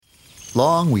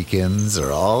Long weekends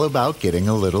are all about getting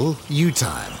a little you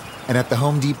time. And at the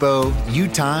Home Depot, you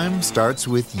time starts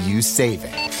with you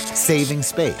saving. Saving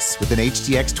space with an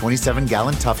HDX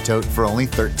 27-gallon Tough Tote for only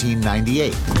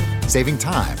 $13.98. Saving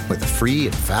time with a free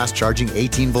and fast-charging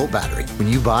 18-volt battery when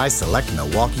you buy select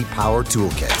Milwaukee Power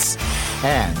Toolkits.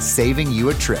 And saving you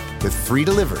a trip with free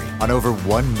delivery on over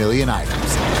 1 million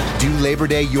items. Do Labor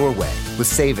Day your way with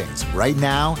savings right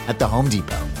now at the Home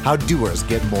Depot. How doers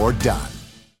get more done.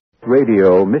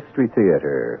 Radio Mystery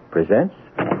Theater presents...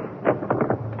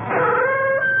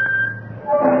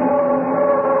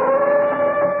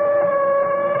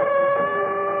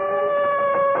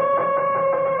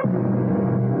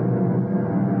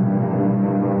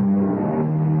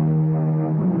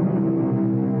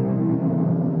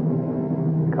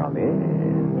 Come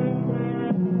in.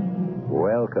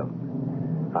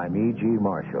 Welcome. I'm E.G.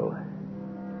 Marshall.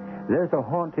 There's a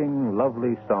haunting,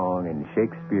 lovely song in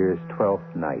Shakespeare's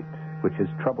Twelfth Night which has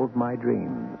troubled my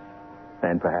dreams,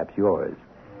 and perhaps yours.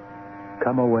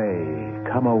 Come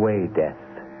away, death.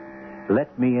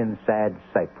 Let me in sad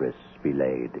cypress be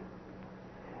laid.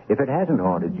 If it hasn't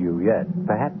haunted you yet,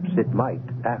 perhaps it might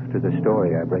after the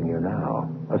story I bring you now.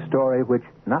 A story which,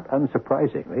 not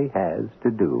unsurprisingly, has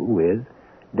to do with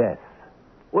death.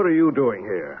 What are you doing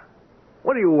here?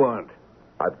 What do you want?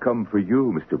 I've come for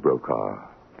you, Mr. Brokaw.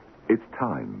 It's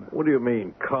time. What do you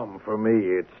mean, come for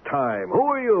me? It's time. Who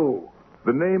are you?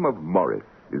 The name of Morris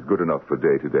is good enough for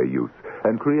day-to-day use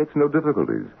and creates no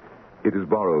difficulties. It is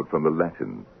borrowed from the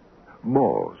Latin,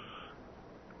 mors.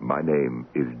 My name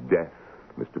is Death,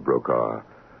 Mr. Brokaw,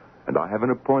 and I have an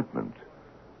appointment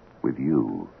with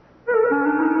you.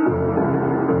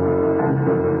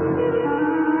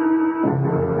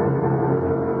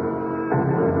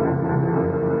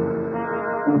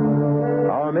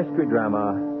 Our mystery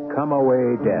drama, Come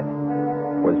Away, Death,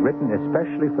 was written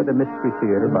especially for the Mystery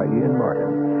Theater by Ian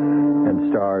Martin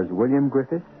and stars William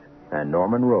Griffiths and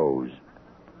Norman Rose.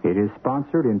 It is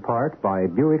sponsored in part by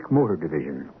Buick Motor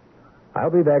Division. I'll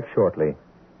be back shortly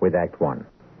with Act One.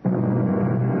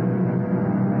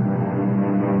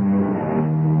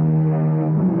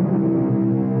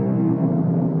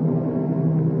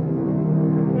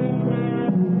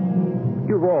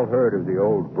 You've all heard of the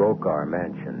old Brokaw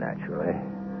Mansion, naturally.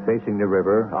 Facing the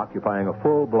river, occupying a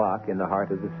full block in the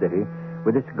heart of the city,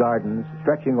 with its gardens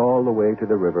stretching all the way to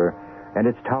the river, and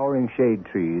its towering shade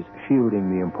trees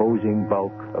shielding the imposing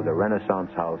bulk of the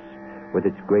Renaissance house with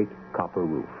its great copper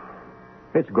roof.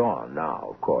 It's gone now,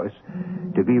 of course,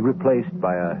 to be replaced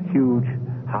by a huge,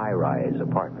 high-rise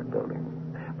apartment building.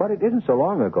 But it isn't so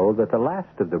long ago that the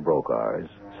last of the Brokaws,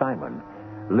 Simon,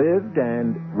 lived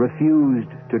and refused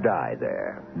to die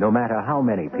there, no matter how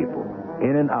many people,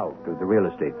 in and out of the real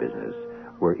estate business,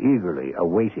 were eagerly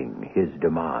awaiting his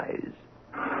demise.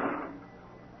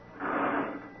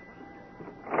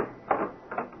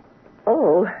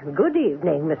 Oh, good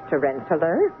evening, Mr.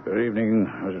 Rensselaer. Good evening,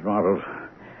 Mrs. Marple.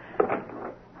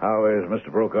 How is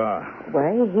Mr. Brokaw?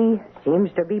 Why, he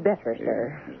seems to be better,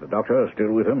 sir. Is the doctor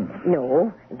still with him?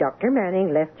 No, Dr.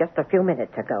 Manning left just a few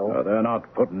minutes ago. They're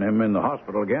not putting him in the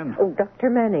hospital again? Oh,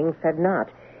 Dr. Manning said not.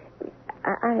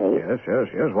 Yes.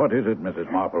 What is it,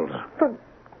 Mrs. Marple?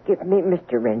 Forgive me,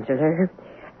 Mr. Rensselaer.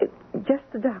 Just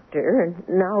the doctor, and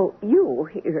now you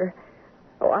here.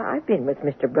 Oh, I've been with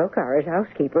Mr. Brokaw as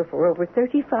housekeeper for over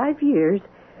 35 years.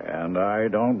 And I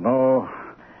don't know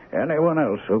anyone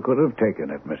else who could have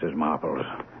taken it, Mrs. Marple.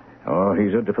 Oh,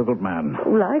 he's a difficult man.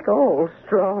 Like all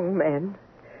strong men.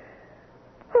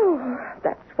 Oh,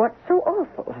 that's what's so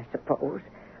awful, I suppose.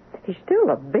 He's still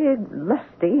a big,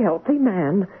 lusty, healthy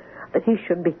man. That he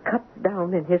should be cut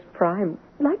down in his prime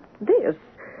like this.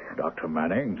 Dr.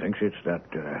 Manning thinks it's that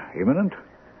imminent?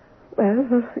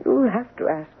 Well, you'll have to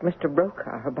ask Mr.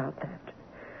 Brokaw about that.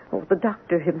 Or the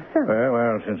doctor himself.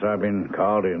 Well, since I've been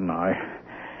called in,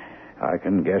 I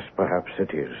can guess perhaps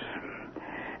it is.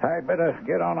 I'd better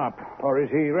get on up, or is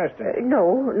he resting?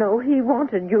 No, he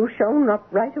wanted you shown up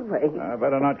right away. I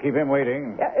better not keep him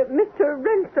waiting. Mr.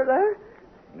 Rensselaer?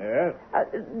 Yes?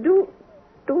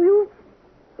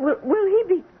 Will he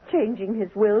be changing his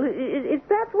will? Is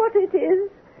that what it is?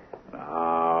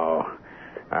 No,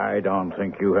 I don't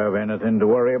think you have anything to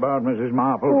worry about, Mrs.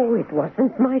 Marple. Oh, it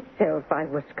wasn't myself I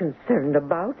was concerned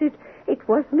about. It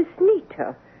was Miss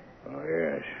Nita. Oh,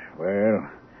 yes. Well,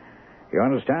 you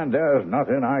understand there's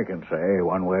nothing I can say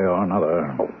one way or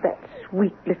another. Oh, that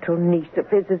sweet little niece of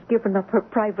his has given up her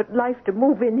private life to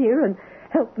move in here and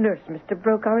help nurse Mr.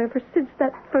 Brokaw ever since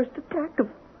that first attack of...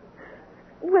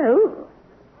 Well,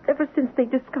 ever since they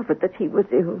discovered that he was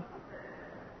ill.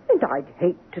 And I'd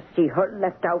hate to see her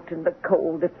left out in the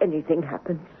cold if anything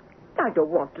happens. I don't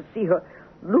want to see her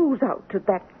lose out to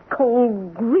that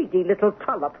cold, greedy little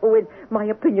trollop who, in my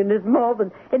opinion, is more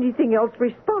than anything else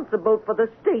responsible for the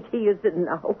state he is in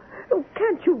now. Oh,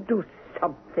 can't you do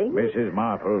something? Mrs.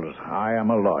 Marples, I am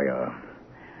a lawyer.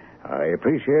 I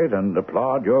appreciate and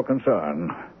applaud your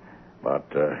concern, but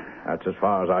that's as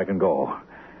far as I can go.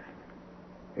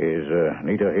 Is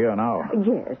Nita here now?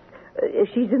 Yes.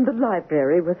 She's in the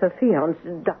library with her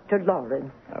fiancé, Dr.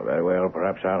 Lawrence. Very well.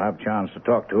 Perhaps I'll have a chance to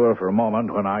talk to her for a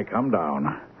moment when I come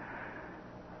down.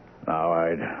 Now,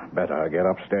 I'd better get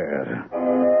upstairs.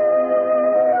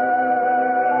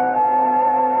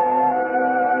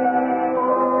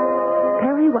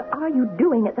 Perry, what are you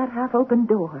doing at that half-open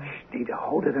door? Shh, Nita,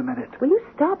 hold it a minute. Will you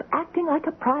stop acting like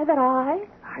a private eye?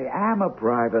 I am a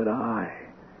private eye.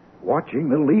 Watching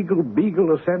the legal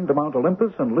beagle ascend to Mount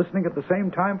Olympus and listening at the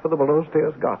same time for the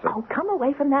below-stairs gossip. Oh, come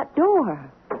away from that door.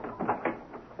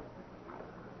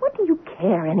 What do you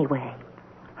care, anyway?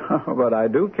 But I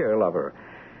do care, lover.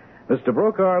 Mr.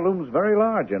 Brokaw looms very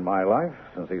large in my life,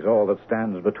 since he's all that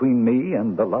stands between me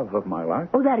and the love of my life.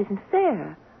 Oh, that isn't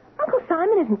fair. Uncle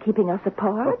Simon isn't keeping us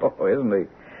apart. Oh, isn't he?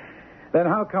 Then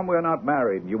how come we're not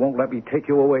married and you won't let me take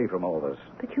you away from all this?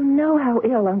 But you know how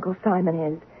ill Uncle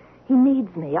Simon is. He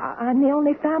needs me. I'm the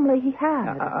only family he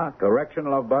has. Correction,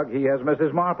 love bug. He has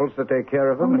Mrs. Marples to take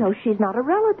care of him. Oh, no, she's not a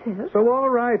relative. So, all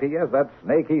right, he has that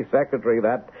snaky secretary,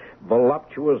 that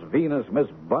voluptuous Venus, Miss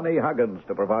Bunny Huggins,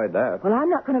 to provide that. Well, I'm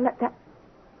not going to let that...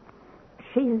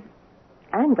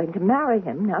 I'm going to marry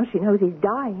him now she knows he's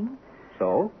dying.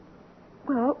 So?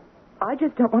 Well, I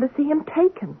just don't want to see him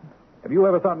taken. Have you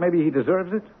ever thought maybe he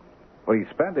deserves it? Well, he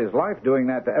spent his life doing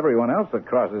that to everyone else that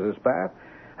crosses his path.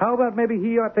 How about maybe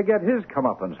he ought to get his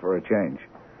comeuppance for a change?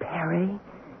 Perry,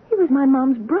 he was my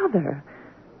mom's brother.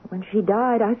 When she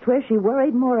died, I swear she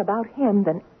worried more about him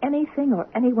than anything or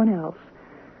anyone else.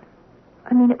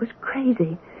 I mean, it was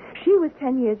crazy. She was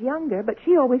 10 years younger, but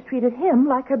she always treated him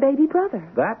like her baby brother.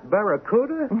 That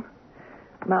barracuda?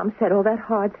 Mom said all that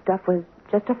hard stuff was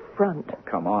just a front.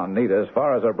 Come on, Nita. As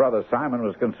far as her brother Simon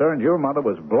was concerned, your mother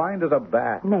was blind as a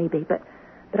bat. Maybe, but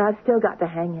I've still got to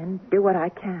hang in, do what I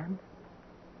can.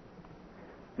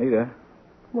 Nita?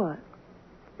 What?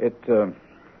 It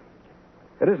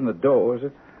isn't the dough, is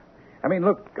it? I mean,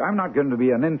 look, I'm not going to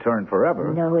be an intern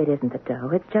forever. No, it isn't the dough.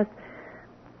 It's just...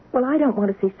 Well, I don't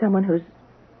want to see someone who's,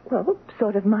 well,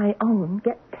 sort of my own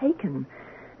get taken.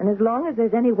 And as long as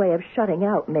there's any way of shutting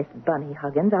out Miss Bunny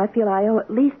Huggins, I feel I owe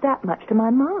at least that much to my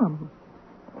mom.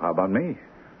 How about me?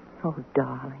 Oh,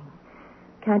 darling.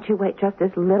 Can't you wait just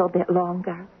this little bit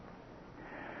longer?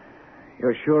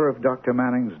 You're sure of Dr.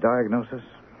 Manning's diagnosis?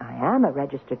 I am a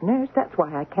registered nurse. That's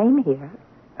why I came here.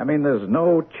 I mean, there's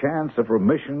no chance of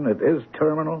remission. It is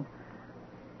terminal?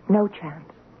 No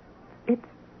chance. It's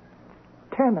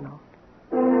terminal.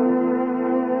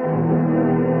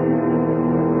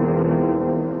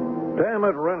 Damn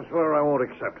it, Rensselaer, I won't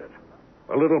accept it.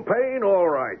 A little pain, all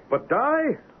right. But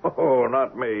die? Oh,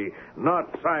 not me.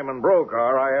 Not Simon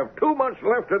Brokaw. I have too much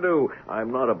left to do.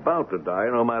 I'm not about to die,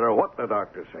 no matter what the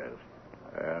doctor says.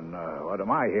 And what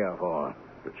am I here for?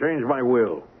 To change my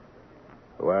will.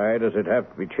 Why does it have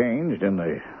to be changed in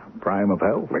the prime of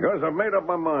health? Because I've made up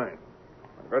my mind.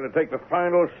 I'm going to take the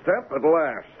final step at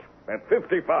last. At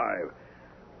 55.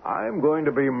 I'm going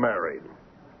to be married.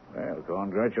 Well,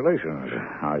 congratulations,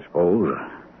 I suppose.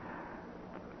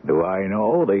 Do I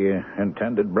know the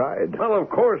intended bride? Well, of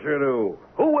course you do.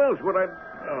 Who else would I...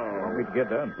 Oh. Want me to get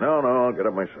done? No, I'll get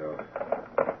it myself.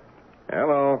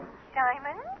 Hello.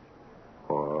 Simon?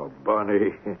 Oh,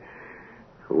 Bunny.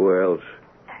 Who else?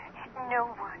 No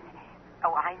one.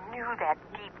 Oh, I knew that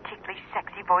deep, ticklish,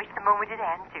 sexy voice the moment it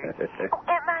answered. Oh,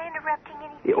 am I interrupting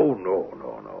anything? Oh,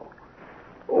 no.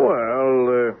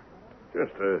 Well,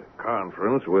 just a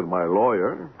conference with my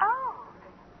lawyer.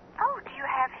 Oh, do you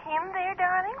have him there,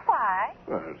 darling? Why?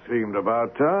 Well, it seemed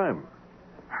about time.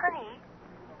 Honey,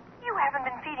 you haven't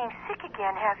been feeling sick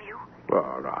again, have you?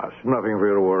 Oh, no, it's nothing for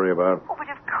you to worry about. Oh, but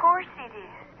of course it is.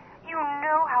 You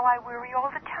know how I worry all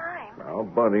the time. Now,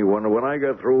 Bunny, when I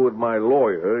get through with my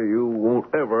lawyer, you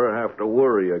won't ever have to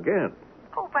worry again.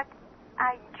 Oh, but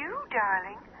I do,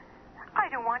 darling. I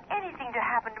don't want anything to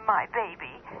happen to my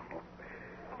baby.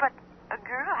 But a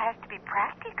girl has to be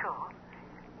practical.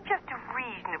 Just a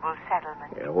reasonable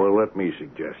settlement. Yeah, well, let me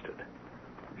suggest it.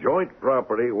 Joint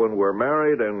property when we're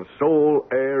married and sole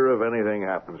heir if anything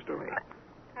happens to me.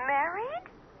 Married?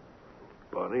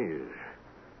 Bunny,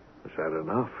 is that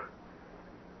enough?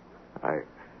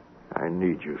 I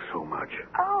need you so much.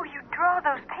 Oh, you draw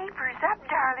those papers up,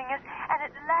 darling, and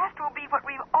at last we'll be what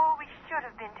we always should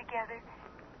have been together.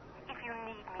 If you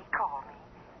need me, call me.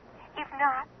 If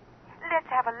not, let's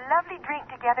have a lovely drink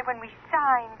together when we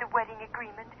sign the wedding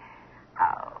agreement.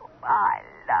 Oh, I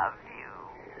love you.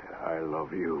 I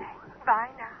love you. Bye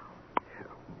now.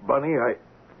 Bunny,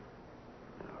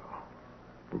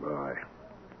 Bye.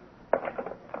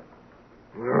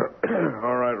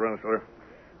 All right, Rensselaer.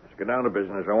 Let's get down to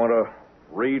business. I want to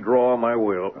redraw my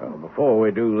will. Well, before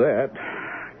we do that,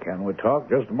 can we talk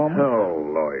just a moment?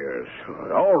 Oh, lawyers.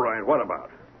 All right, what about?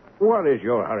 What is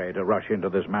your hurry to rush into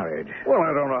this marriage? Well,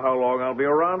 I don't know how long I'll be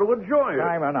around to enjoy it.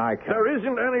 Simon, I can't. There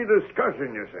isn't any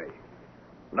discussion, you see.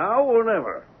 Now or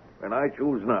never. And I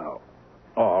choose now.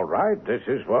 All right, this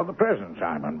is for the present,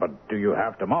 Simon, but do you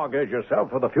have to mortgage yourself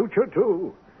for the future,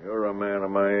 too? You're a man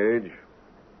of my age.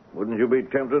 Wouldn't you be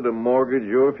tempted to mortgage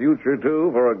your future, too,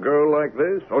 for a girl like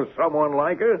this, or someone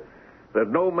like her, that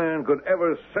no man could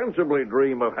ever sensibly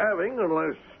dream of having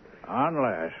unless...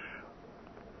 Unless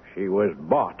she was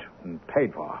bought and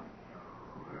paid for.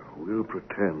 We'll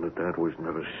pretend that was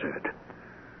never said.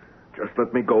 Just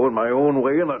let me go in my own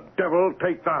way, and the devil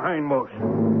take the hindmost.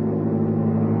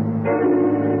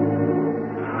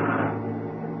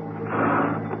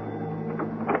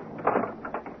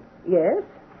 Yes?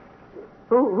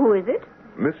 Who is it?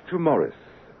 Mr. Morris,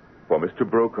 for Mr.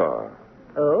 Brokaw.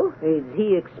 Oh, is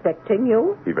he expecting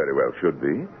you? He very well should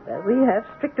be. Well, we have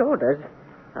strict orders.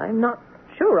 I'm not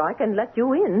sure I can let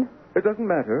you in. It doesn't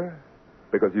matter,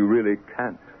 because you really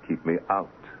can't keep me out.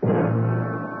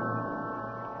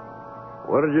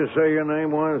 What did you say your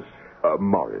name was?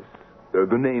 Morris.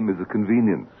 The name is a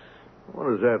convenience. What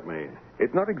does that mean?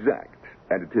 It's not exact,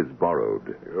 and it is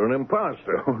borrowed. You're an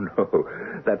imposter. Oh, no.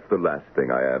 That's the last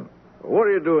thing I am. What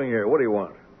are you doing here? What do you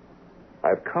want?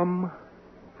 I've come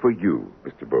for you,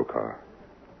 Mr. Brokaw.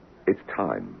 It's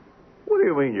time. What do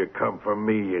you mean you come for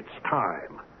me? It's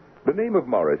time. The name of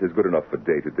Morris is good enough for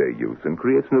day-to-day use and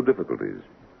creates no difficulties.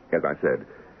 As I said,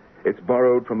 it's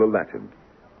borrowed from the Latin,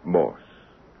 mors,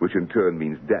 which in turn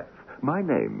means death. My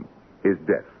name is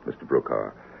Death, Mr.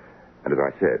 Brokaw. And as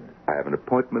I said, I have an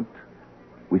appointment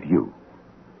with you.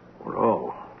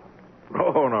 Oh.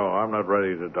 No, I'm not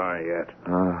ready to die yet.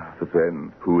 But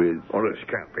then, who is? Well, this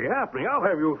can't be happening. I'll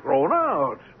have you thrown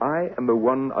out. I am the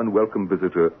one unwelcome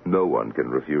visitor no one can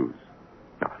refuse.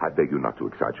 Now, I beg you not to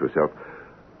excite yourself.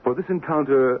 For this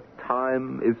encounter,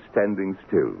 time is standing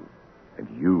still. And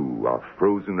you are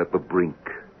frozen at the brink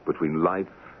between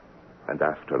life and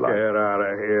afterlife. Get out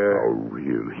of here. Oh,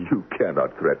 really? You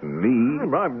cannot threaten me.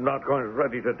 I'm not going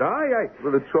ready to die.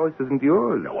 Well, the choice isn't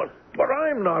yours. No, but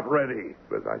I'm not ready.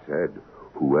 As I said,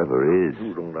 whoever is.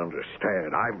 You don't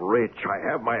understand. I'm rich. I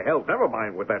have my health. Never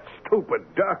mind what that stupid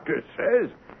doctor says.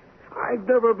 I've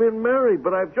never been married,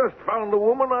 but I've just found the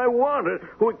woman I wanted,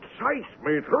 who excites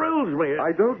me, thrills me.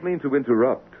 I don't mean to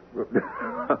interrupt.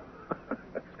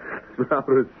 It's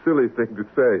rather a silly thing to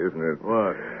say, isn't it?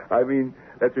 What? I mean,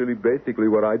 that's really basically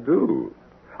what I do.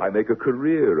 I make a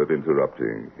career of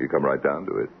interrupting. You come right down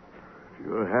to it.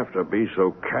 You have to be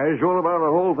so casual about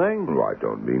the whole thing? Oh, I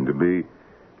don't mean to be.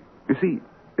 You see,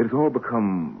 it's all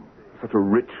become such a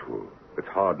ritual. It's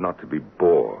hard not to be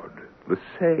bored. The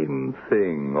same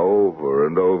thing over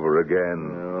and over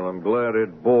again. Well, I'm glad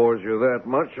it bores you that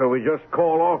much. Shall we just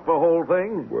call off the whole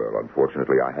thing? Well,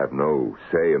 unfortunately, I have no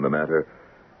say in the matter.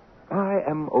 I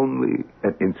am only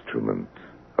an instrument,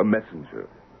 a messenger.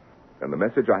 And the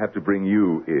message I have to bring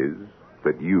you is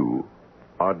that you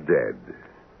are dead.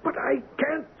 But I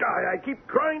can't die. I keep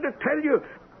trying to tell you.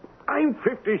 I'm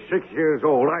 56 years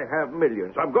old. I have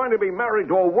millions. I'm going to be married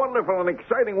to a wonderful and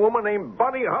exciting woman named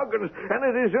Bunny Huggins, and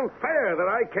it isn't fair that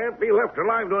I can't be left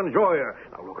alive to enjoy her.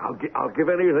 Now, look, I'll give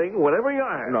anything, whatever you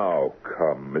ask. Now,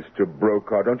 come, Mr.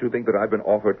 Brokaw. Don't you think that I've been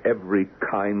offered every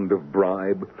kind of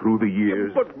bribe through the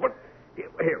years? But,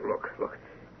 here, look.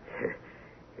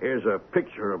 Here's a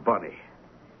picture of Bunny.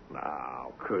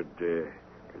 Now, could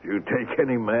you take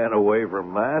any man away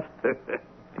from that?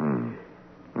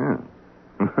 Yeah.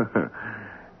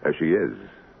 She is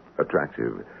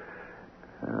attractive.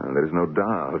 There's no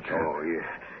doubt. Oh,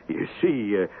 you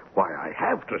see why I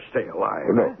have to stay alive.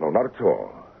 No, not at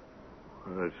all.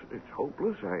 It's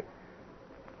hopeless.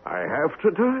 I have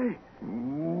to die.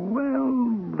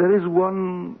 Well, there is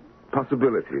one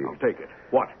possibility. I'll take it.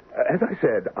 What? As I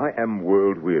said, I am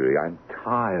world-weary. I'm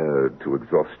tired to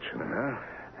exhaustion.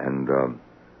 And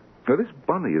now this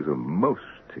Bunny is a most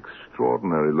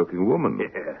extraordinary-looking woman.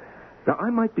 Yeah. Now,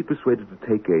 I might be persuaded to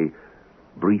take a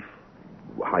brief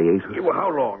hiatus. Yeah, well,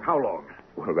 how long?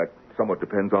 Well, that somewhat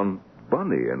depends on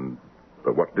Bunny and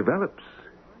what develops.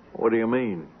 What do you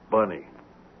mean, Bunny?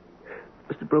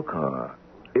 Mr. Brokaw,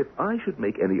 if I should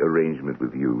make any arrangement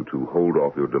with you to hold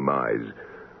off your demise,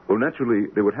 well, naturally,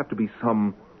 there would have to be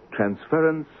some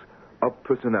transference of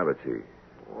personality.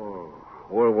 Oh,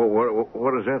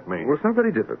 what does that mean? Well, it's not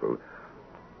very difficult.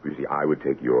 You see, I would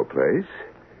take your place,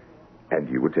 and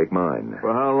you would take mine.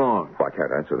 For how long? Well, I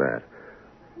can't answer that.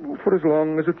 For as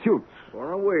long as it suits. Well,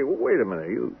 now, wait a minute.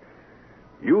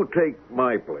 You take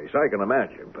my place, I can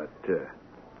imagine, but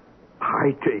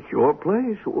I take your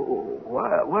place?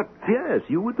 What? Yes,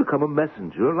 you would become a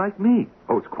messenger like me.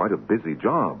 Oh, it's quite a busy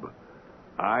job.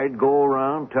 I'd go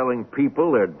around telling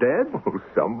people they're dead? Oh,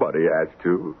 somebody has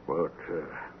to. But,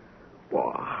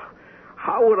 well,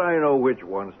 how would I know which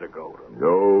ones to go to?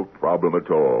 No problem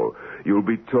at all. You'll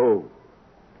be told.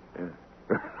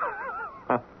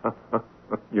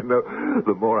 You know,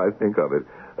 the more I think of it,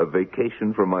 a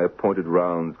vacation from my appointed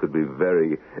rounds could be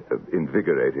very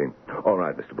invigorating. All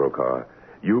right, Mr. Brokaw,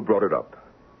 you brought it up.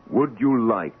 Would you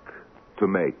like to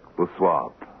make the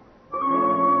swap?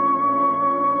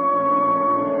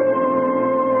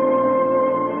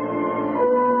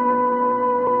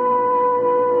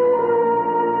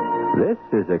 This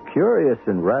is a curious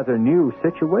and rather new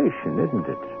situation, isn't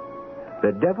it?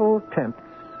 The devil tempts.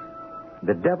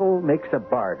 The devil makes a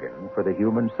bargain for the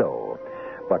human soul.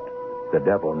 But the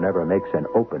devil never makes an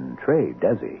open trade,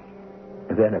 does he?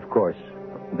 Then, of course,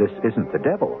 this isn't the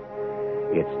devil.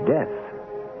 It's death.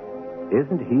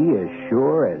 Isn't he as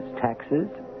sure as taxes?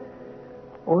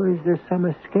 Or is there some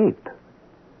escape?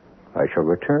 I shall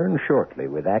return shortly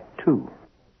with Act 2.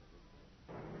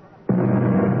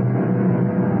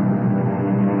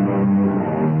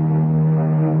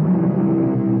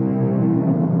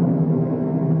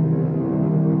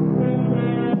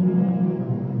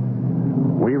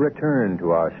 Return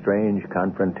to our strange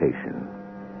confrontation.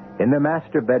 In the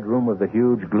master bedroom of the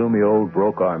huge, gloomy old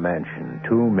Brokaw mansion,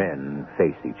 two men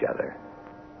face each other.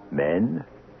 Men?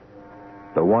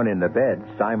 The one in the bed,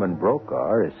 Simon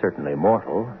Brokaw, is certainly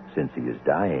mortal, since he is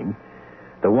dying.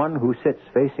 The one who sits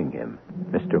facing him,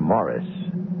 Mr. Morris,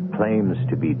 claims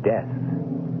to be death.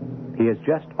 He has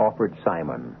just offered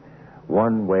Simon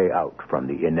one way out from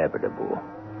the inevitable.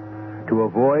 To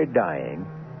avoid dying,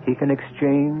 he can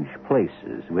exchange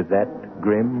places with that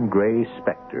grim, gray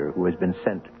specter who has been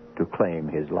sent to claim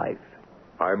his life.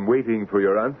 I'm waiting for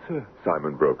your answer,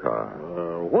 Simon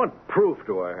Brokaw. What proof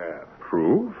do I have?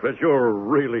 Proof? That you're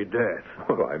really dead.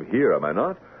 Well, I'm here, am I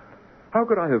not? How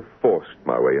could I have forced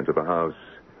my way into the house?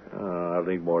 I'll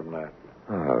need more than that.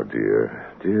 Oh,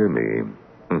 dear. Dear me.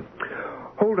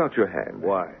 Hold out your hand.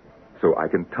 Why? So I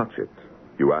can touch it.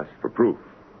 You asked for proof.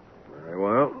 Very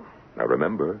well. Now,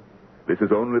 remember, this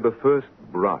is only the first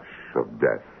brush of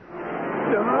death.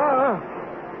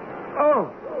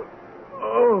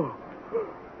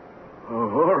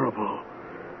 Horrible.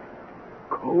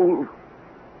 Cold,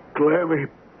 clammy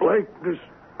blankness.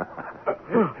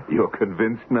 You're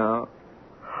convinced now?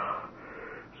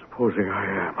 Supposing I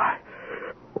am.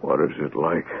 What is it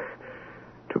like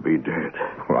to be dead?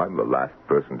 Well, I'm the last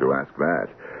person to ask that.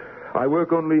 I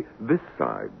work only this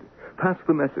side. Pass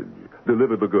the message.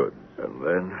 Deliver the goods. And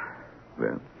then?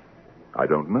 Then? I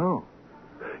don't know.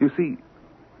 You see,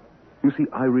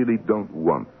 I really don't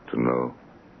want to know.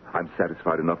 I'm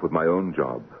satisfied enough with my own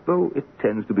job, though it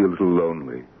tends to be a little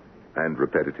lonely and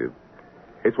repetitive.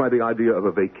 It's why the idea of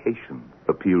a vacation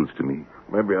appeals to me.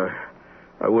 Maybe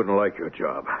I wouldn't like your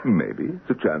job. Maybe. It's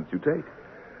a chance you take.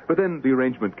 But then the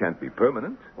arrangement can't be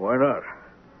permanent. Why not?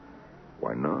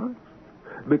 Why not?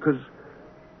 Because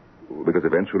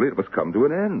eventually it must come to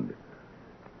an end.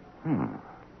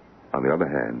 On the other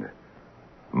hand,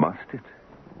 must it?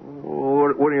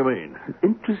 What do you mean?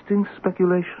 Interesting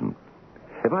speculation.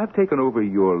 If I've taken over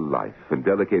your life and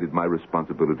delegated my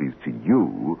responsibilities to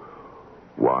you,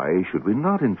 why should we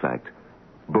not, in fact,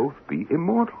 both be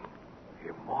immortal?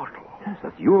 Immortal? Yes,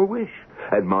 that's your wish.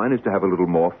 And mine is to have a little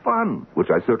more fun, which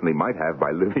I certainly might have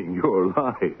by living your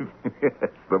life.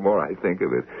 Yes, the more I think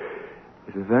of it.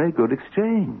 It's a very good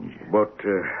exchange. But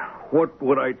what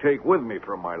would I take with me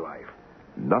from my life?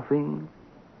 Nothing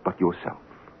but yourself.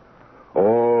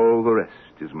 All the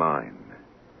rest is mine.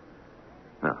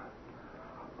 Now,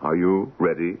 are you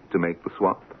ready to make the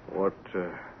swap? What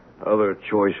other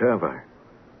choice have I?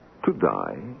 To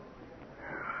die.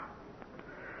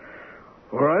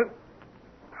 All right.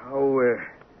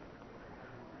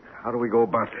 How do we go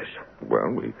about this? Well,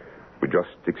 we just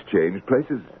exchange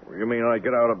places. You mean I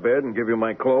get out of bed and give you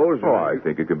my clothes? Oh, I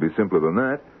think it can be simpler than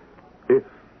that. If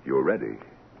you're ready.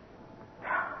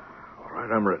 All right,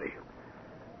 I'm ready.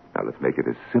 Now, let's make it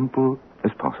as simple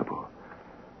as possible.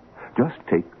 Just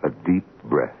take a deep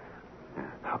breath.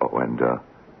 Oh, and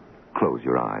close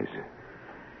your eyes.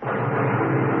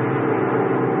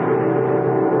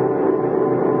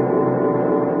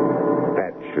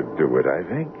 That should do it, I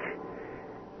think.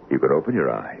 You can open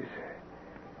your eyes.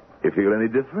 You feel any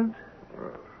different?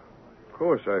 Of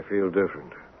course I feel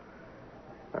different.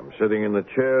 I'm sitting in the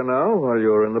chair now while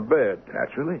you're in the bed.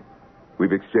 Naturally.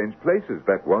 We've exchanged places.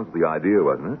 That was the idea,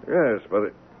 wasn't it? Yes,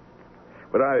 but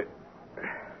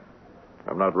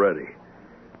I'm not ready.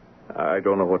 I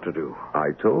don't know what to do.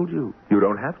 I told you. You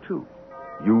don't have to.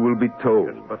 You will be told.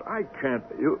 Yes, but I can't.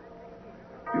 You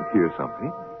hear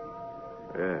something?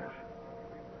 Yes.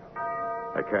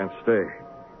 I can't stay.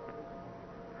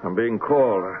 I'm being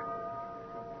called.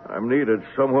 I'm needed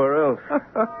somewhere else.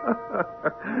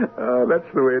 Oh,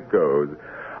 that's the way it goes.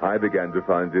 I began to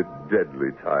find it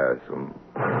deadly tiresome.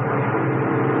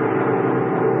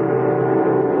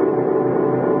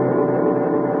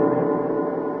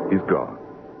 He's gone.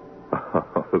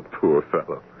 Oh, poor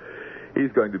fellow.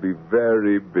 He's going to be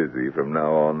very busy from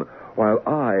now on, while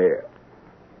I...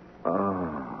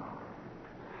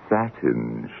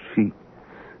 satin sheets.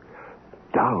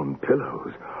 Down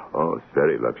pillows. Oh, it's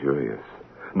very luxurious.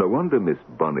 No wonder Miss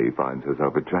Bunny finds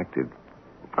herself attracted.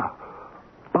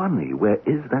 Bunny, where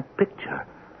is that picture?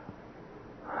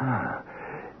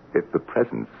 If the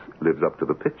presence lives up to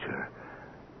the picture.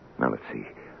 Now, let's see.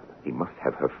 He must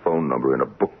have her phone number in a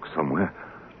book somewhere.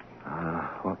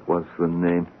 What was the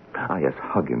name? Yes,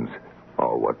 Huggins.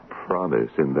 Oh, what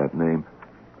promise in that name.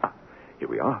 Here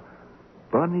we are.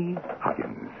 Bunny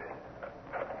Huggins.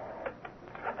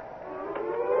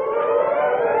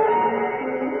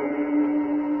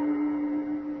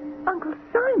 Uncle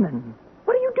Simon,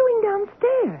 what are you doing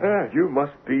downstairs? You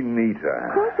must be Nita.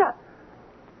 Of course,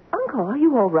 Uncle, are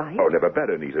you all right? Oh, never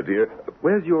better, Nita, dear.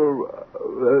 Where's your,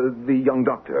 the young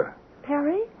doctor?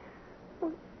 Perry?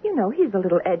 Well, you know, he's a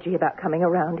little edgy about coming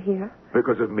around here.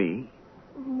 Because of me?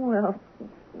 Well,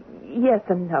 yes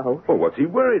and no. Well, what's he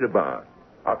worried about?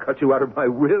 I'll cut you out of my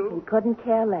will? He couldn't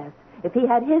care less. If he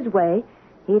had his way,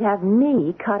 he'd have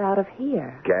me cut out of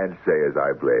here. Can't say as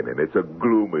I blame him. It's a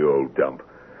gloomy old dump.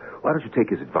 Why don't you take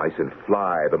his advice and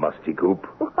fly the musty coop?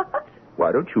 What?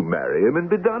 Why don't you marry him and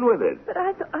be done with it? But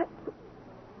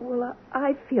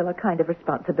I feel a kind of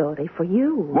responsibility for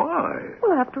you. Why?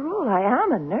 Well, after all, I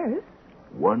am a nurse.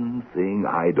 One thing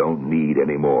I don't need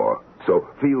anymore. So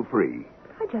feel free.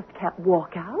 I just can't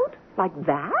walk out like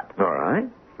that. All right.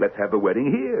 Let's have the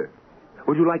wedding here.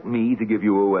 Would you like me to give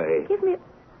you away? Give me...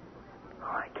 Oh,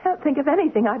 I can't think of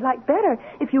anything I'd like better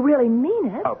if you really mean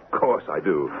it. Of course I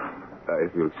do.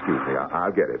 If you'll excuse me,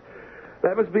 I'll get it.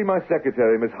 That must be my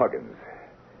secretary, Miss Huggins.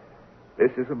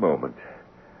 This is a moment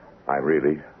I'm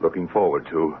really looking forward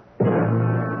to.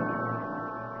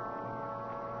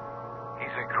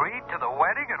 He's agreed to the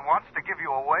wedding and wants to give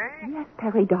you away? Yes,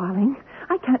 Perry, darling.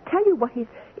 I can't tell you what he's...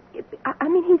 I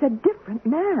mean, he's a different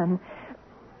man.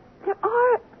 There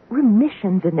are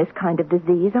remissions in this kind of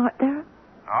disease, aren't there?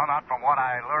 Oh, not from what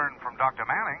I learned from Dr.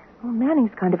 Manning. Well,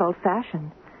 Manning's kind of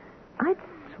old-fashioned. I'd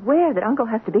swear that Uncle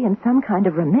has to be in some kind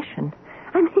of remission.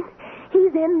 I mean,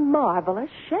 he's in marvelous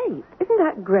shape. Isn't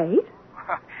that great?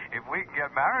 If we can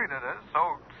get married, it is.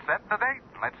 So set the date.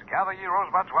 Let's gather ye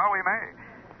rosebuds while we may.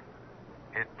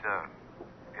 It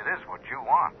is what you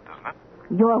want, doesn't it?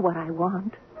 You're what I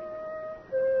want.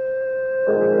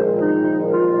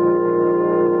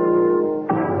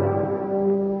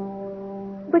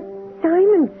 But,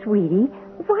 Simon, sweetie,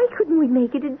 why couldn't we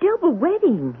make it a double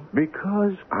wedding?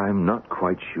 Because I'm not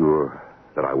quite sure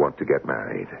that I want to get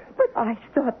married. But I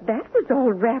thought that was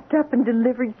all wrapped up and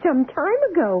delivered some time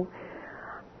ago.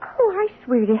 Oh, I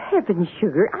swear to heaven,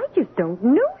 sugar, I just don't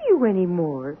know you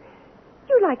anymore.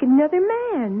 You're like another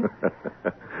man.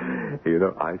 You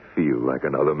know, I feel like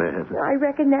another man. I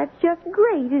reckon that's just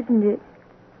great, isn't it?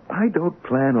 I don't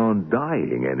plan on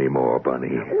dying anymore,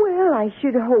 Bunny. Well, I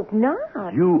should hope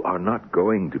not. You are not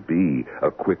going to be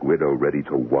a quick widow ready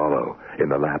to wallow in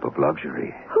the lap of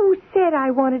luxury. Who said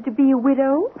I wanted to be a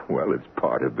widow? Well, it's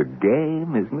part of the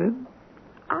game, isn't it?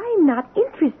 I'm not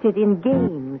interested in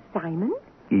games, Simon.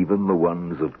 Even the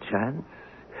ones of chance?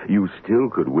 You still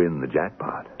could win the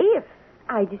jackpot. If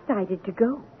I decided to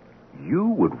go. You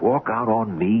would walk out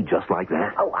on me just like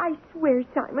that? Oh, I swear,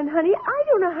 Simon, honey, I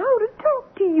don't know how to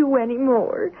talk to you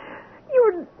anymore.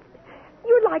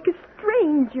 You're like a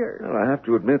stranger. Well, I have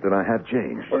to admit that I have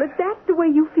changed. Well, if that's the way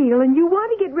you feel and you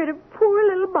want to get rid of poor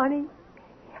little Bunny,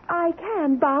 I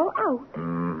can bow out.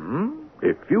 Mm-hmm.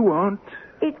 If you want.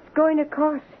 It's going to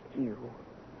cost you.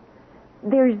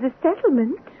 There's the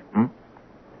settlement.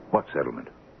 What settlement?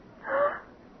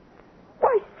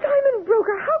 Why, Simon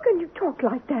Broker, how can you talk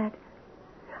like that?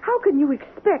 How can you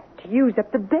expect to use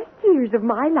up the best years of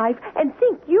my life and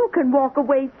think you can walk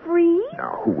away free?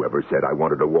 Now, whoever said I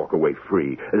wanted to walk away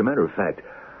free? As a matter of fact,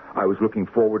 I was looking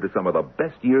forward to some of the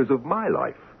best years of my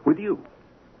life with you.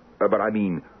 But I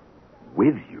mean,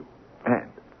 with you,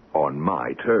 and on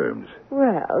my terms.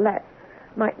 Well, that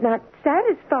might not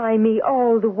satisfy me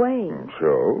all the way.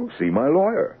 So, see my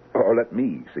lawyer. Or let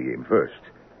me see him first.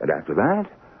 And after that,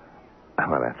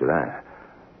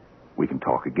 we can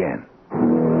talk again.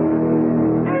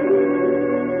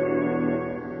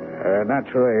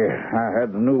 Naturally, I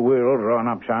had the new will drawn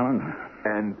up, Simon.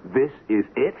 And this is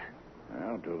it?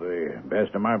 Well, to the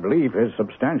best of my belief, is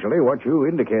substantially what you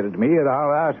indicated to me at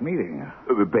our last meeting.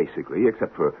 Basically,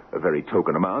 except for a very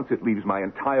token amount, it leaves my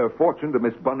entire fortune to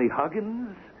Miss Bunny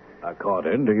Huggins.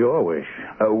 According to your wish.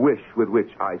 A wish with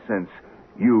which I sense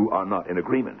you are not in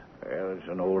agreement. Well, it's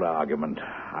an old argument.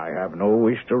 I have no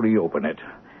wish to reopen it.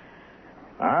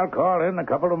 I'll call in a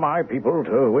couple of my people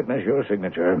to witness your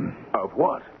signature. Of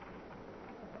what?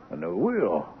 A new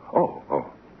will.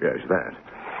 Oh, yes, that.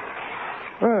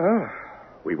 Well,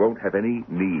 we won't have any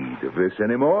need of this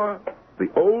anymore. The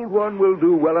old one will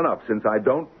do well enough since I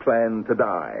don't plan to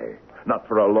die. Not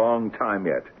for a long time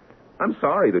yet. I'm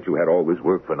sorry that you had all this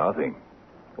work for nothing.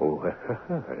 Oh,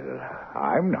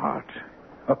 I'm not.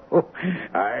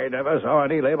 I never saw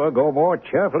any labor go more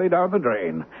cheerfully down the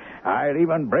drain. I'd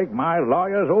even break my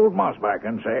lawyer's old moss back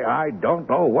and say, I don't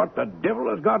know what the devil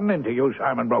has gotten into you,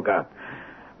 Simon Broker.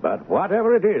 But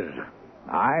whatever it is,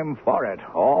 I'm for it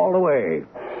all the way.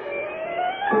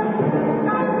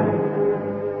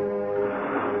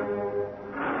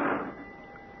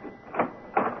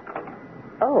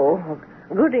 Oh,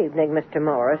 good evening, Mr.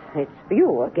 Morris. It's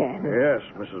you again. Yes,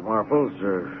 Mrs. Marples.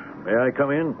 May I come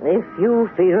in? If you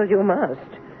feel you must.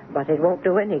 But it won't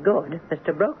do any good.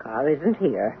 Mr. Brokaw isn't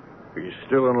here. He's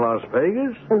still in Las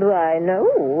Vegas? Why,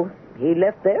 no. He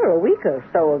left there a week or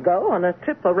so ago on a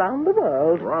trip around the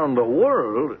world. Around the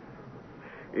world?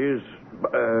 Is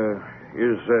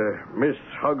Miss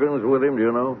Huggins with him, do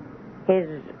you know?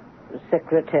 His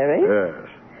secretary? Yes.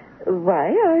 Why,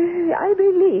 I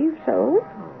believe so.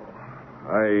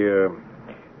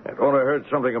 I thought I heard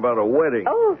something about a wedding.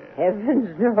 Oh,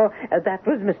 heavens, no. That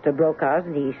was Mr. Brokaw's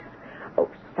niece. Oh,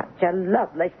 such a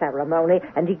lovely ceremony,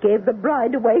 and he gave the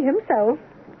bride away himself.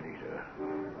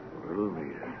 Little Nita.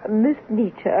 Miss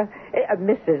Nita,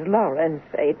 Mrs. Lawrence,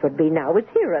 it would be now, is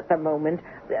here at the moment.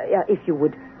 If you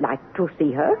would like to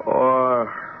see her. Oh,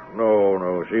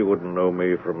 no, she wouldn't know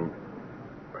me from...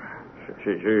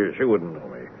 She wouldn't know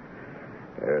me.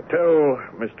 Tell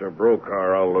Mr.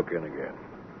 Brokaw I'll look in again.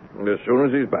 As soon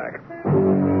as he's back.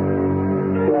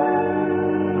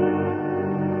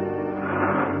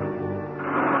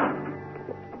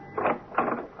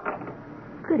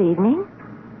 Good evening.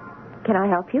 Can I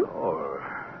help you? Oh,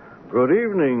 good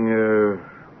evening,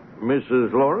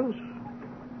 Mrs. Lawrence.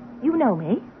 You know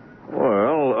me.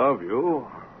 Well, of you.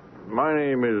 My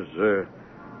name is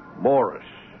Morris.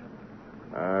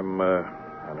 I'm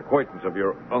an acquaintance of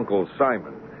your Uncle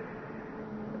Simon.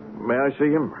 May I see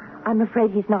him? I'm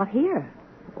afraid he's not here.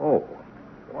 Oh.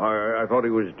 I thought he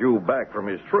was due back from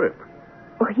his trip.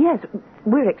 Oh, yes.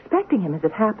 We're expecting him as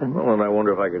it happens. Well, then I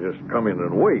wonder if I could just come in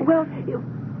and wait. Well,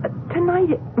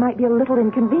 tonight it might be a little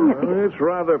inconvenient. It's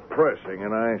rather pressing,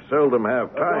 and I seldom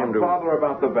have time Don't bother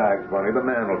about the bags, Bunny. The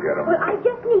man will get them. Well, I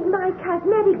just need my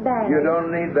cosmetic bag. You don't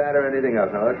need that or anything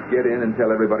else. Now, let's get in and tell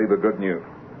everybody the good news.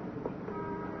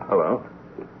 Hello.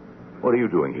 What are you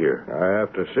doing here? I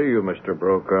have to see you, Mr.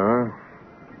 Brokaw.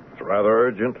 It's rather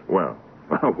urgent. Well,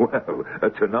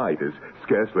 tonight is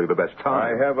scarcely the best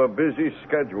time. I have a busy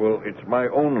schedule. It's my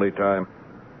only time.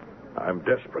 I'm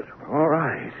desperate. All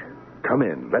right. Come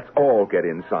in. Let's all get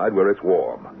inside where it's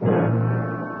warm.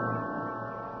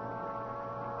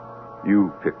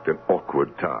 You picked an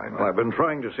awkward time. I've been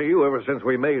trying to see you ever since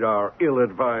we made our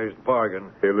ill-advised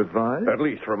bargain. Ill-advised? At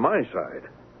least from my side.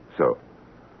 So,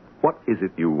 what is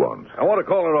it you want? I want to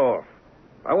call it off.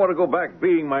 I want to go back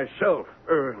being myself,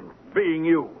 being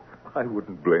you. I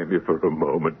wouldn't blame you for a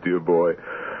moment, dear boy.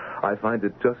 I find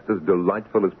it just as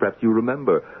delightful as perhaps you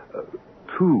remember.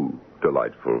 Too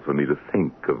delightful for me to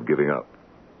think of giving up.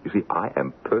 You see, I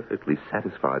am perfectly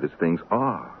satisfied as things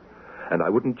are. And I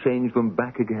wouldn't change them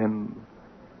back again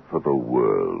for the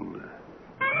world.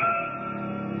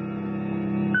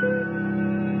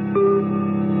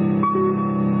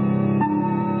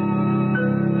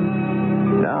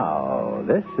 Now,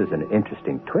 this is an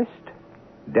interesting twist.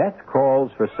 Death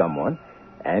calls for someone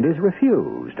and is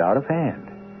refused out of hand.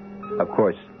 Of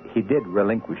course, he did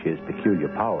relinquish his peculiar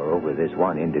power over this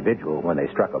one individual when they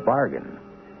struck a bargain.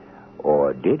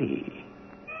 Or did he?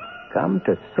 Come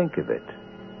to think of it,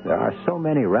 there are so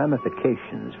many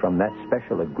ramifications from that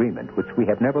special agreement which we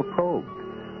have never probed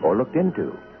or looked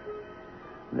into.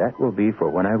 That will be for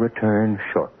when I return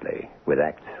shortly with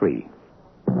Act 3.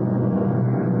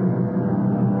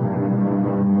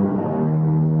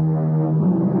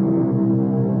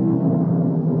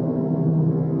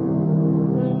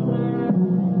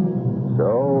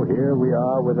 Here we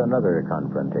are with another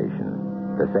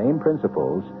confrontation. The same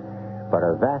principles, but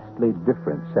a vastly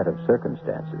different set of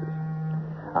circumstances.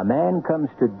 A man comes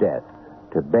to death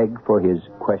to beg for his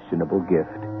questionable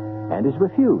gift and is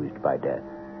refused by death,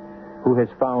 who has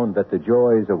found that the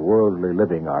joys of worldly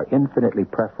living are infinitely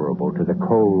preferable to the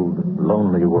cold,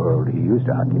 lonely world he used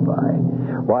to occupy,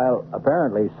 while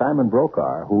apparently Simon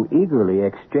Brokaw, who eagerly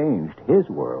exchanged his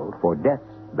world for death's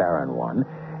barren one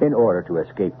in order to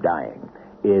escape dying,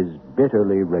 is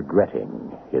bitterly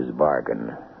regretting his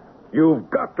bargain. You've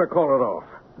got to call it off.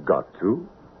 Got to?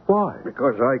 Why?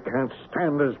 Because I can't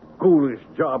stand this ghoulish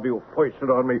job you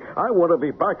foisted on me. I want to be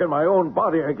back in my own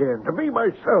body again, to be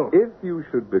myself. If you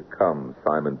should become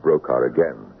Simon Brokaw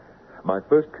again, my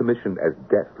first commission as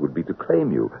death would be to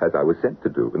claim you, as I was sent to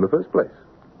do in the first place.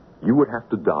 You would have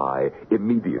to die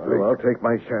immediately. Well, I'll take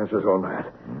my chances on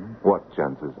that. What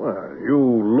chances? Well, you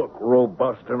look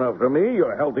robust enough to me.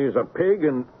 You're healthy as a pig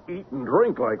and eat and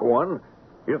drink like one.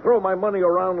 You throw my money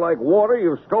around like water.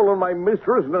 You've stolen my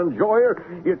mistress and enjoy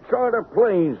her. You charter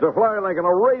planes to fly like an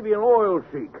Arabian oil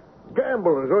sheik.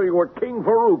 Gamble as though you were King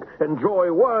Farouk.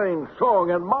 Enjoy wine,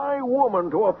 song, and my woman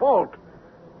to a fault.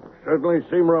 You certainly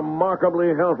seem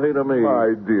remarkably healthy to me.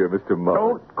 My dear Mr.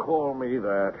 Morris. Don't call me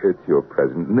that. It's your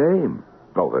present name.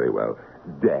 Oh, very well.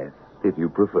 Death, if you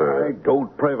prefer. I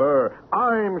don't prefer.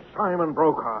 I'm Simon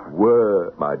Brokaw.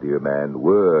 Were, my dear man,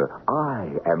 were.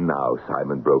 I am now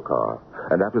Simon Brokaw.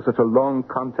 And after such a long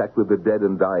contact with the dead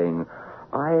and dying,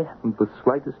 I haven't the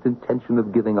slightest intention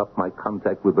of giving up my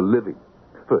contact with the living.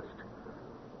 First,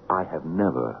 I have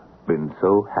never been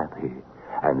so happy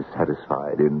and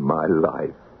satisfied in my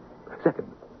life.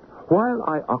 Second, while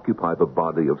I occupy the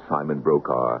body of Simon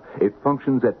Brokaw, it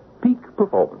functions at peak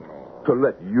performance. To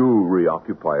let you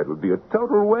reoccupy it would be a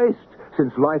total waste,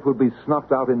 since life would be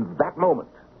snuffed out in that moment.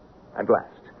 And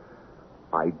last,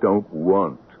 I don't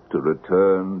want to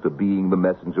return to being the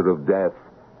messenger of death,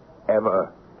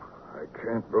 ever. I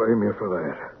can't blame you for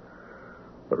that.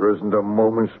 There isn't a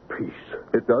moment's peace.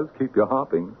 It does keep you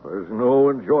hopping. There's no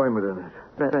enjoyment in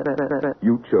it.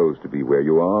 You chose to be where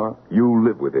you are. You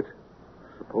live with it.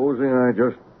 Supposing I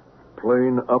just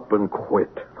plain up and quit.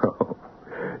 Oh,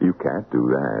 you can't do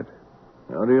that.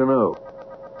 How do you know?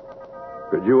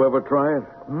 Did you ever try it?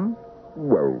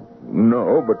 Well,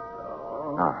 no, but...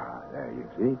 there you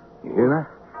see. You hear that?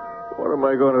 What am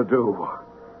I going to do?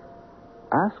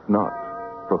 Ask not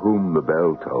for whom the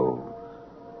bell tolls.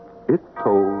 It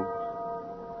tolls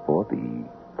for thee.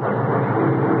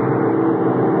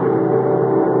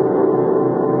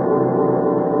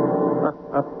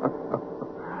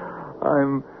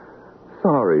 I'm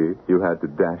sorry you had to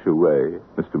dash away,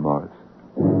 Mr. Morris.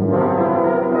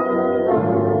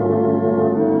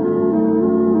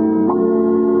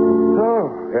 So,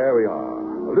 here we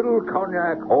are. A little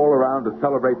cognac all around to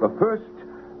celebrate the first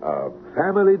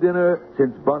family dinner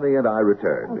since Bunny and I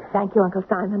returned. Oh, thank you, Uncle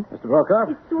Simon. Mr.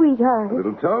 Brokaw? Sweetheart. A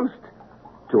little toast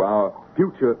to our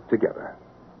future together,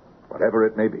 whatever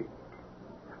it may be.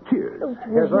 Cheers.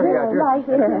 Yes, right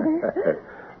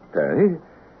here.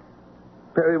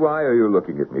 Perry, why are you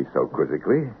looking at me so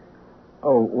quizzically?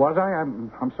 Oh, was I?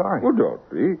 I'm sorry. Well, don't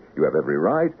be. You have every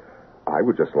right. I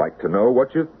would just like to know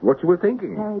what you were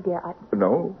thinking. Harry, dear,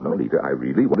 No, Lita, I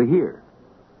really want to hear.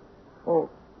 Oh,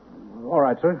 all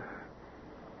right, sir.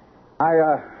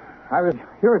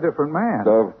 You're a different man.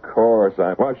 Of course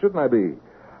why shouldn't I be?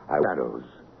 Shadows.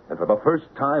 And for the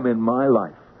first time in my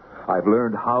life, I've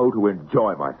learned how to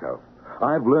enjoy myself.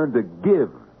 I've learned to give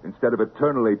instead of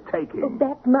eternally taking. Oh,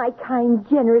 that's my kind,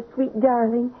 generous, sweet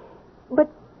darling. But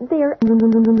there...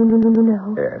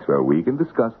 No. Yes, well, we can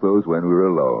discuss those when we're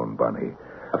alone, Bunny.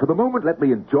 For the moment, let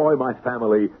me enjoy my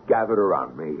family gathered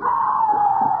around me.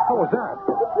 What was that?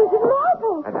 It's Mrs.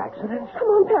 Marple. An accident? Come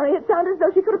on, Perry. It sounded as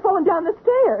though she could have fallen down the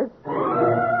stairs.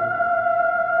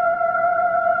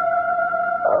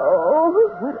 Oh.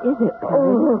 What is it,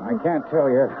 Perry? I can't tell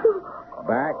you.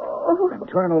 Back,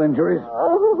 internal injuries,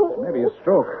 maybe a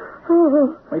stroke.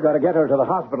 We got to get her to the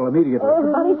hospital immediately.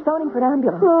 Bunny's phoning for an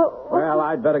ambulance. Well,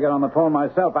 I'd better get on the phone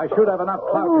myself. I should have enough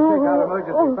clout to shake out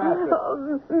emergency faster.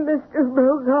 Mr.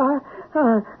 Brokaw,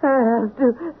 I have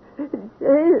to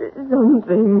say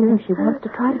something. She wants to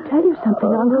try to tell you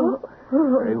something, Uncle.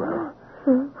 Very well.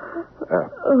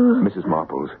 Mrs.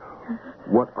 Marples,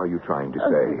 what are you trying to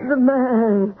say? The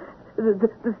man, the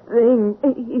thing,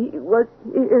 he was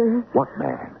here. What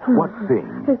man? What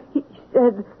thing? He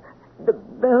said the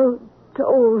bell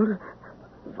tolled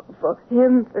for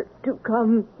him to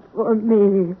come for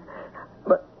me.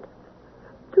 But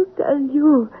to tell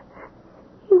you,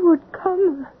 he would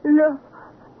come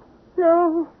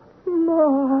no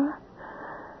more.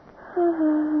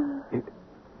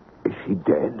 she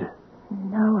dead?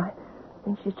 No, I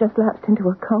think she's just lapsed into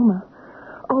a coma.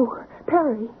 Oh,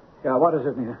 Perry, Yeah, what is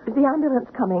it, Nina? is the ambulance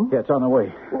coming? Yeah, it's on the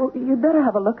way. Well, you'd better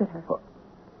have a look at her.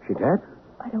 She dead?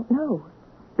 I don't know.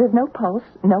 There's no pulse,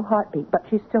 no heartbeat, but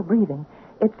she's still breathing.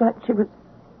 It's like she was...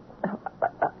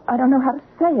 I don't know how to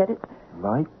say it.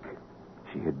 Like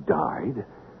she had died,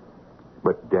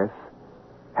 but death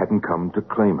hadn't come to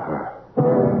claim her.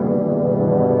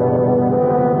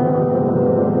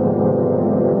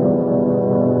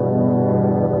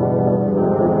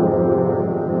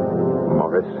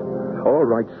 Morris, all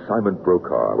right, Simon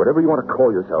Brokaw, whatever you want to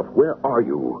call yourself, where are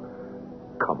you?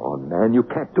 Come on, man, you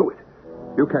can't do it.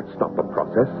 You can't stop the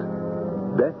process.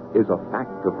 Death is a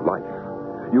fact of life.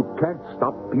 You can't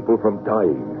stop people from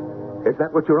dying. Is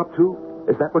that what you're up to?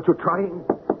 Is that what you're trying?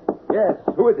 Yes,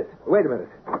 who is it? Wait a minute.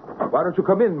 Why don't you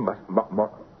come in,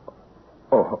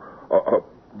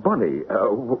 Bunny,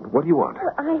 what do you want?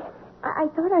 I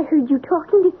thought I heard you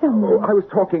talking to someone. I was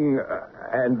talking,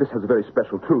 and this has a very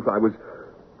special truth. I was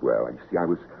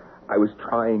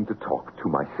trying to talk to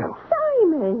myself.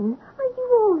 Simon, are you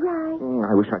all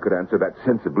right? I wish I could answer that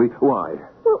sensibly. Why?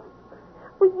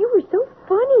 Well, you were so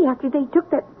funny after they took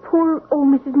that poor old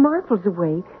Mrs. Marples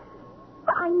away.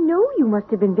 I know you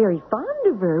must have been very fond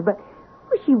of her, but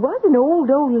she was an old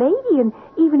lady, and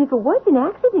even if it was an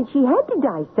accident, she had to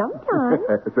die sometime.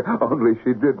 Only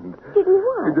she didn't. Didn't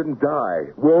what? She didn't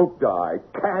die. Won't die.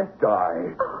 Can't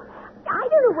die. Oh, I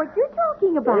don't know what you're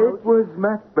talking about. It was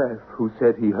Macbeth who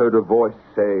said he heard a voice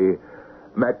say,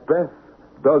 Macbeth,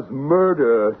 does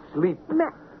murder sleep?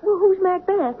 Well, who's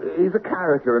Macbeth? He's a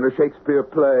character in a Shakespeare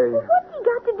play. Well, what's he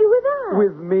got to do with us?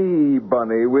 With me,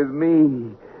 Bunny, with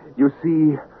me. You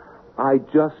see, I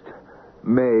just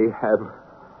may have...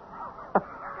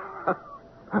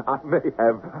 I may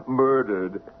have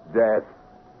murdered Death.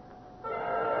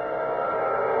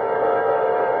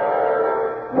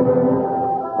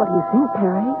 What do you think,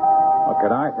 Perry? What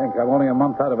can I think? I'm only a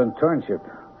month out of internship.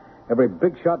 Every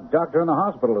big-shot doctor in the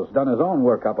hospital has done his own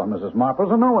workup on Mrs.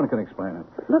 Marples, and no one can explain it.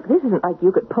 Look, this isn't like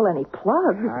you could pull any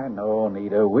plugs. I know,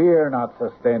 Nita. We're not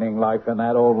sustaining life in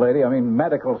that old lady. I mean,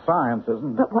 medical science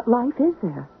isn't. But what life is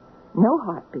there? No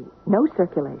heartbeat, no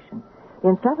circulation.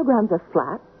 The encephalograms are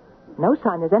flat. No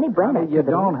sign there's any brain activity. You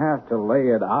don't have to lay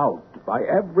it out. By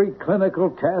every clinical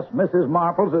test, Mrs.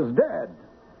 Marples is dead.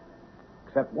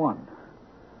 Except one.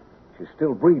 She's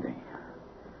still breathing.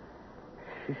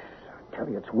 I tell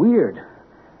you, it's weird.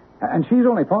 And she's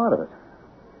only part of it.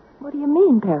 What do you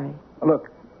mean, Perry? Look,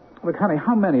 honey,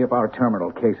 how many of our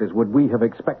terminal cases would we have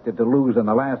expected to lose in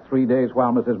the last 3 days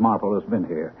while Mrs. Marple has been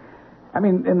here? I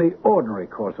mean, in the ordinary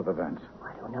course of events.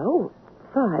 I don't know.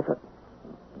 5 or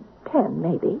 10,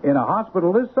 maybe. In a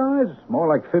hospital this size, more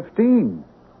like 15.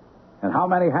 And how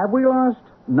many have we lost?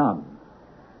 None.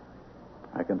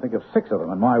 I can think of 6 of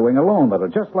them in my wing alone that are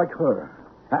just like her.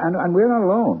 And we're not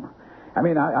alone. I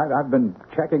mean, I've been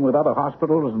checking with other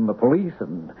hospitals and the police,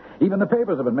 and even the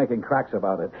papers have been making cracks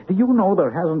about it. Do you know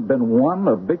there hasn't been one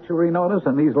obituary notice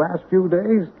in these last few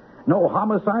days? No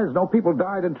homicides, no people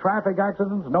died in traffic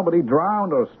accidents, nobody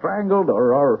drowned or strangled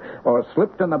or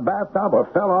slipped in the bathtub or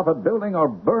fell off a building or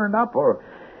burned up or...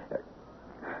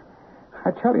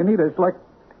 I tell you, Nita, it's like...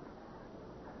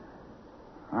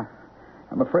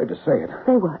 I'm afraid to say it.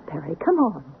 Say what, Perry? Come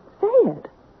on. Say it.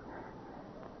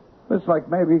 It's like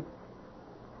maybe...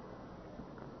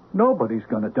 nobody's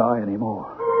going to die anymore.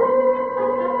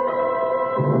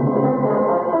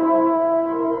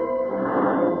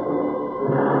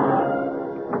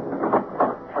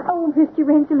 Oh, Mr.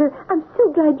 Rensselaer, I'm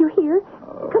so glad you're here.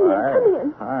 Come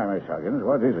in. Hi, Miss Huggins.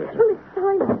 What is it? Well, it's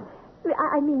Simon.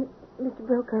 I mean, Mr.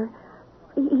 Brokaw.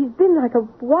 He's been like a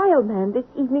wild man this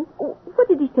evening. Oh, what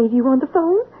did he say to you on the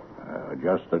phone?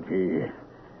 Just that he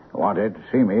wanted to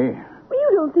see me. Well,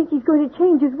 you don't think he's going to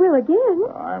change his will again?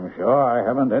 I'm sure I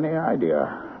haven't any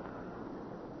idea.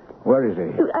 Where is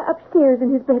he? Upstairs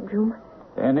in his bedroom.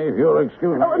 Then if you'll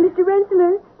excuse me... Oh, Mr.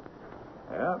 Rensselaer.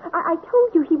 Yeah? I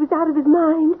told you he was out of his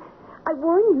mind. I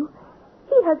warn you.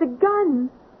 He has a gun.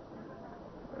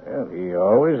 Well, he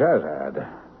always has had.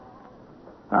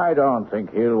 I don't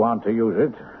think he'll want to use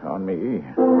it on me.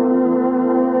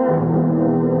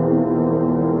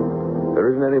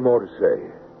 There isn't any more to say.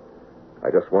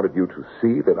 I just wanted you to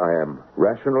see that I am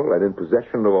rational and in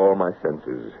possession of all my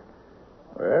senses.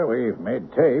 Well, we've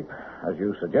made tape, as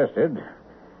you suggested,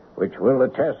 which will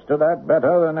attest to that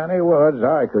better than any words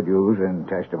I could use in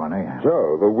testimony.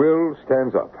 So, the will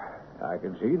stands up. I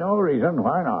can see no reason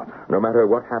why not. No matter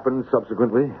what happens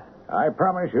subsequently? I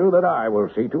promise you that I will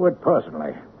see to it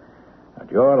personally, that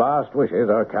your last wishes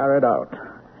are carried out.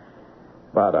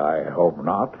 But I hope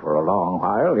not for a long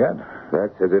while yet.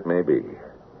 That's as it may be.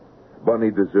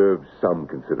 Bunny deserves some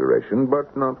consideration,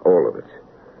 but not all of it.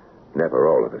 Never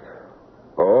all of it.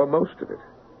 Or most of it.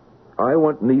 I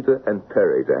want Nita and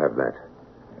Perry to have that.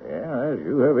 Yeah, as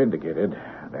you have indicated,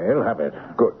 they'll have it.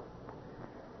 Good.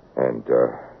 And,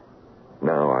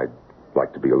 now I'd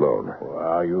like to be alone. Well,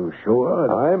 are you sure?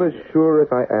 I'm as sure as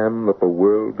I am that the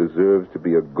world deserves to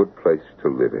be a good place to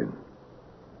live in.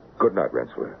 Good night,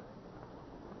 Rensselaer.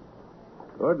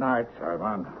 Good night,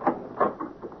 Simon.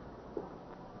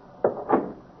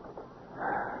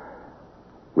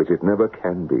 Which it never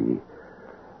can be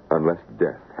unless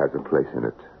death has a place in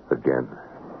it again.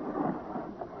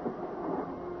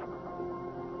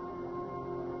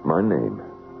 My name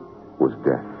was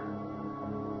Death.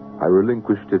 I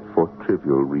relinquished it for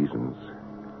trivial reasons.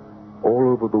 All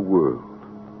over the world,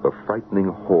 a frightening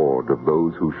horde of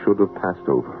those who should have passed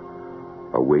over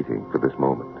are waiting for this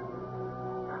moment.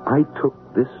 I took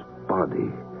this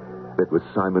body that was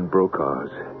Simon Broka's,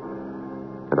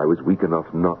 and I was weak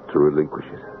enough not to relinquish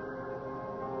it.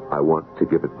 I want to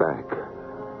give it back.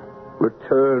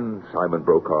 Return, Simon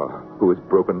Brokaw, who has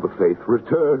broken the faith.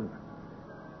 Return.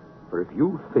 For if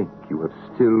you think you have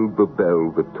stilled the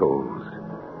bell that tolls,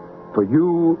 for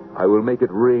you I will make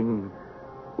it ring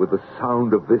with the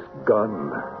sound of this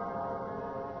gun.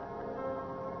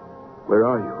 Where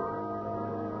are you?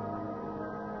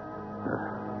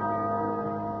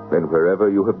 Then wherever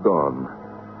you have gone,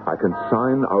 I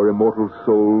consign our immortal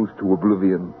souls to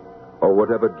oblivion, or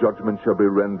whatever judgment shall be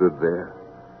rendered there,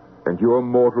 and your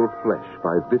mortal flesh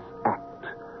by this act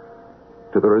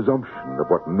to the resumption of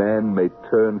what man may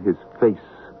turn his face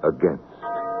against,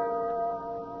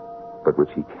 but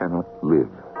which he cannot live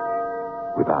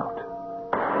without.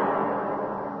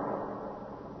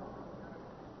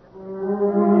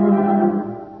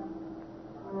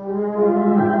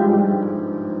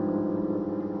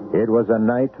 It was a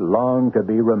night long to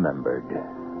be remembered.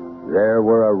 There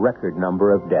were a record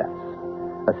number of deaths.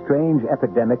 A strange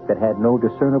epidemic that had no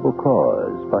discernible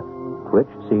cause, but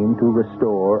which seemed to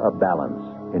restore a balance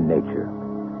in nature.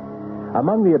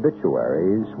 Among the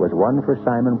obituaries was one for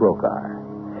Simon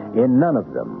Brokaw. In none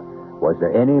of them was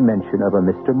there any mention of a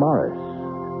Mr. Morris,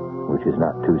 which is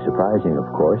not too surprising, of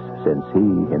course, since he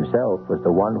himself was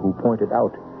the one who pointed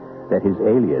out that his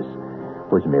alias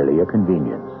was merely a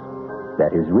convenience,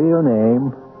 that his real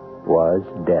name was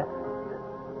Death.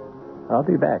 I'll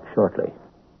be back shortly.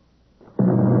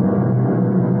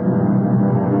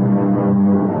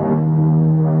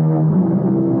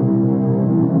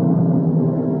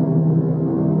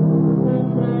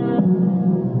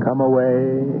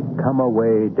 Come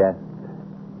away, Death.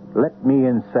 Let me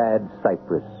in sad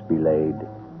Cyprus be laid.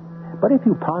 But if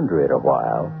you ponder it a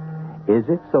while, is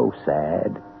it so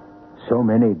sad? So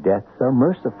many deaths are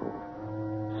merciful.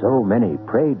 So many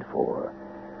prayed for.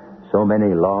 So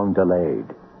many long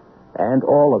delayed. And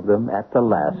all of them at the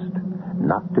last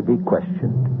not to be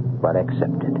questioned, but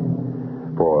accepted.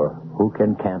 For who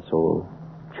can cancel,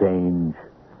 change,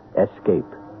 escape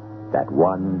that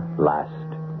one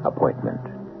last appointment?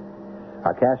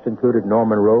 Our cast included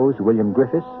Norman Rose, William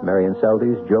Griffiths, Marion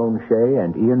Seldes, Joan Shea,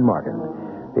 and Ian Martin.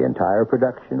 The entire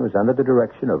production was under the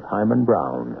direction of Hyman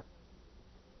Brown.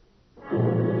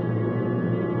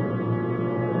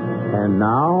 And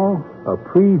now, a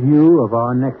preview of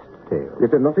our next tale. Is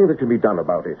there nothing that can be done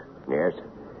about it? Yes.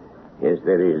 Yes,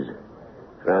 there is.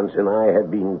 Franz and I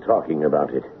have been talking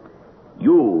about it.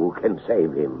 You can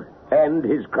save him and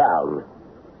his crown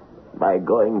by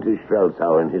going to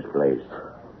Strelzow in his place.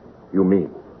 You mean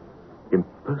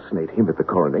impersonate him at the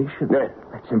coronation?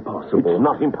 That's impossible. It's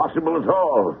not impossible at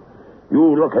all.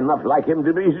 You look enough like him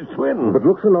to be his twin. But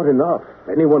looks are not enough.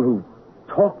 Anyone who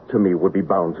talked to me would be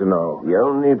bound to know. The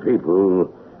only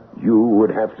people you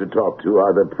would have to talk to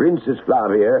are the Princess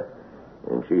Flavia,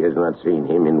 and she has not seen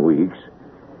him in weeks,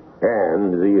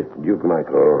 and the Duke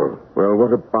Michael. Well,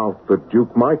 what about the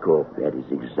Duke Michael? That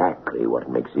is exactly what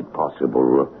makes it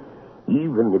possible.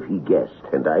 Even if he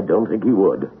guessed, and I don't think he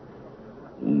would,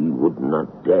 he would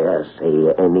not dare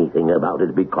say anything about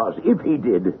it, because if he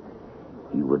did,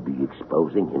 he would be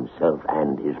exposing himself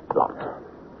and his plot.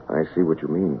 I see what you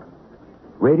mean.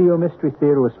 Radio Mystery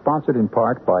Theater was sponsored in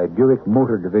part by Buick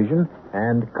Motor Division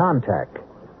and Contact,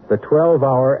 the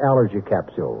 12-hour allergy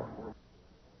capsule.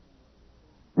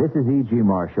 This is E.G.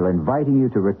 Marshall inviting you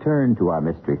to return to our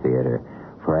Mystery Theater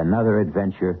for another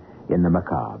adventure in the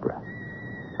macabre.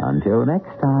 Until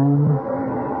next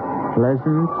time,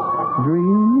 pleasant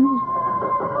dreams.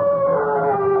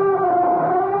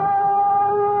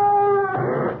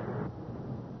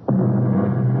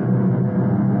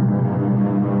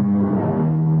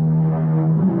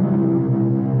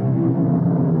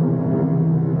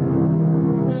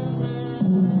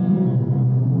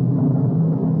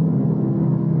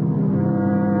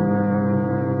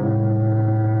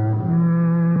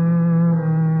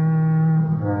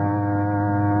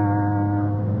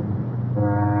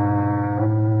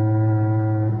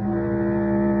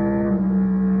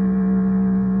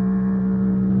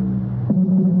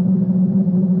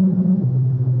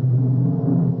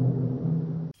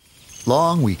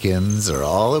 Long weekends are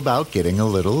all about getting a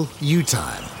little you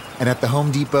time. And at the Home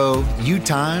Depot, you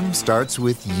time starts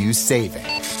with you saving.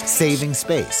 Saving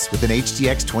space with an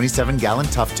HDX 27-gallon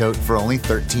Tough Tote for only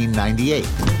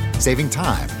 $13.98. Saving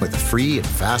time with a free and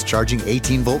fast-charging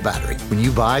 18-volt battery when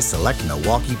you buy select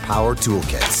Milwaukee Power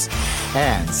toolkits.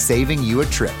 And saving you a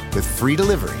trip with free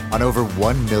delivery on over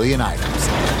 1 million items.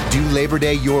 Do Labor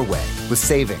Day your way with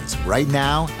savings right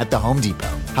now at the Home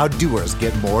Depot. How doers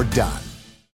get more done.